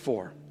ever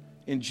before.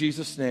 In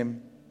Jesus'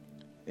 name,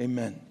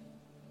 amen.